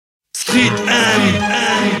Street M.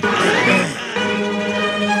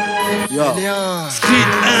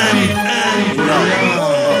 Street M.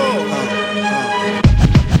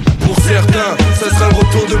 Pour certains, ça sera le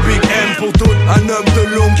retour de Big M. Pour d'autres, un homme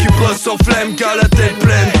de l'ombre qui bosse sans flemme, car la tête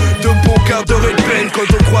pleine de bons quarts d'heure et de peine.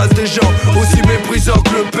 Quand on croise des gens aussi méprisants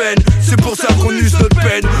que Le Pen, c'est pour ça qu'on use notre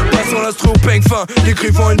peine. Passant l'instru au peigne fin,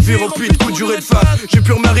 décrivant une vie remplie de coups durs et de faim. J'ai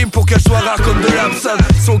pur ma rime pour qu'elle soit rare comme de l'absinthe.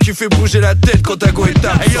 Son qui fait bouger la tête quand ta go est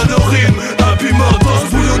tard. Et y'en a rime, un piment dans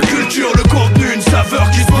ce bouillon de culture. Le contenu, une saveur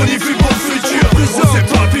qui se bonifie pour le futur. On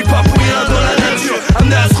s'éparpille pas pour rien dans la nature.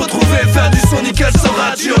 Amené à se retrouver, faire du son nickel sans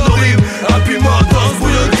rature. Nos rimes, un piment dans ce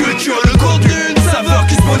bouillon de culture. Le contenu, une saveur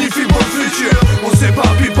qui se bonifie pour le futur. On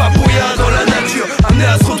s'éparpille pas pour rien dans la nature. Amené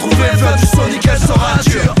à se retrouver, faire du son nickel sans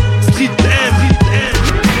rature. Street M.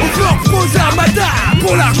 On veut reposer Armada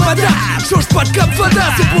pour l'Armada. Change pas de cap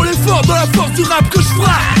fada, c'est pour l'effort dans la force du rap que je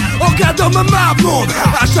frappe. En regardant ma marmonde,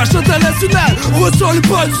 HH international, ressent les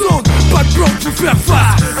bonnes ondes. Pas de plan pour faire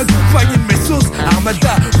face, accompagné de mes sauces.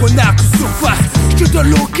 Armada, renard de surface. Je te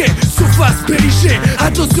donne l'ok, surface périgée.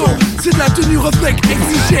 Attention, c'est de la tenue reflect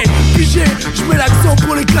exigée. Pigé, je mets l'accent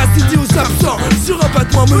pour les classes dédiées aux absents. Sur un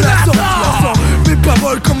battement menaçant, mes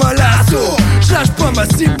paroles comme un lasso. Je lâche pas ma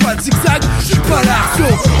cible, pas de zigzag, je suis pas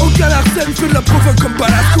l'arceau. Aucun arsène fait de la provoque comme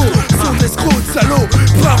Balasco. Son d'escroc, de salaud,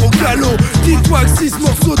 part au galop. Dis-toi que 6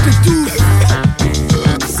 morceaux t'étouffent.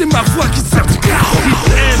 C'est ma voix qui sert du carreau.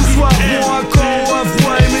 Ce soir, bon à quand, à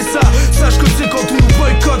voix aimer ça. Sache que c'est quand on nous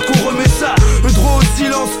boycotte qu'on remet ça. Le droit au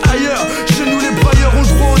silence ailleurs. Chez nous les brailleurs ont le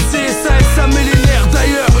droit au CSA et ça met les nerfs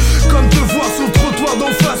d'ailleurs. Comme te voir sur le trottoir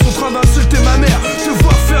d'en face en train d'insulter ma mère. Te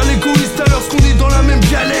voir faire l'égoïste alors qu'on est dans la même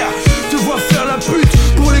galère. Te voir faire la pute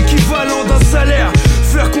pour l'équivalent d'un salaire.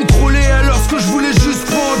 Faire contrôler alors que je voulais juste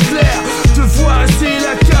prendre l'air. Te voir essayer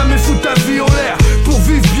la cam et foutre ta vie en l'air. Pour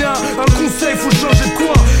vivre bien, un conseil, faut changer de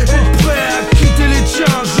coin. Être prêt à quitter les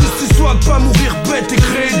tiens, juste histoire de pas mourir bête et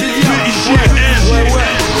créer des liens. Ouais.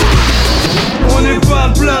 On n'est pas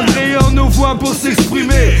plein de rayons, nos voix pour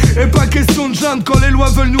s'exprimer. Et pas question de gêne quand les lois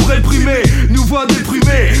veulent nous réprimer. Nous voix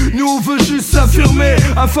déprimés, nous on veut juste s'affirmer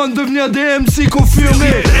afin de devenir des MC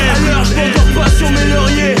confirmés. Alors je m'endors pas sur mes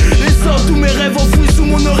lauriers, laissant tous mes rêves enfouis sous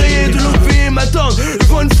mon oreiller. De l'autre pays m'attendent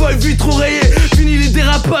devant une feuille vitre oreillée. Fini les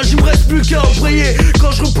dérapages, il me reste plus qu'à embrayer.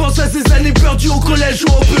 Quand je repense à ces années perdues au collège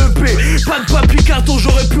ou au PEP. Pas de papier carton,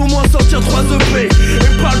 j'aurais pu au moins sortir 3 EP.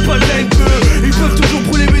 Et parle pas de la NPE, ils peuvent toujours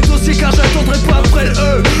brûler mes dossiers car j'attendrai pas après le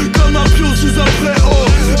E. Comme un pion sous un préau.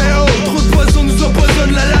 Eh oh, trop de poison nous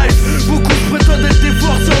empoisonne la life. Beaucoup prétendent être des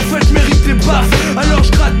forces et en fait méritent des baffes. Alors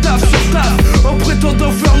je gratte taf sur taf en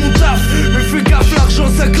prétendant faire mon taf. Mais fais gaffe, l'argent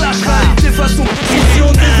ça clash. Réalité façon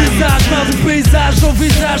vision des visages, main du paysage,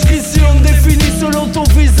 envisage qu'ici on définit selon ton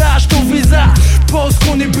visage. Ton visage pense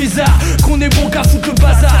qu'on est bizarre, qu'on est bon qu'à foutre le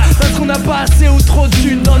bazar. Parce qu'on n'a pas assez ou trop de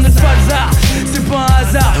thunes dans notre bazar. C'est pas un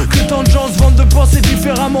hasard que tant de gens se vendent de penser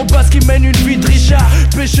différemment parce qu'ils mènent une vie de richard.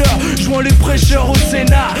 Pêcheurs, jouant les prêcheurs au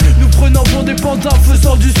Sénat. Nous prenant pour des pantins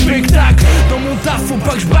faisant du spectacle. Dans mon taf faut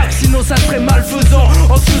pas que je back, sinon ça serait malfaisant.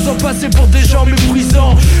 En se faisant passer pour des gens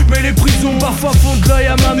méprisants. Mais les prisons parfois font de l'œil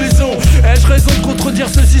à ma maison. Ai-je raison de contredire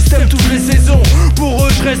ce système toutes les saisons? Pour eux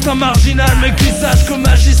je reste un marginal, mais qu'ils sachent que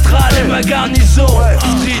magistral est ma garnison.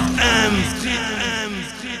 Street M.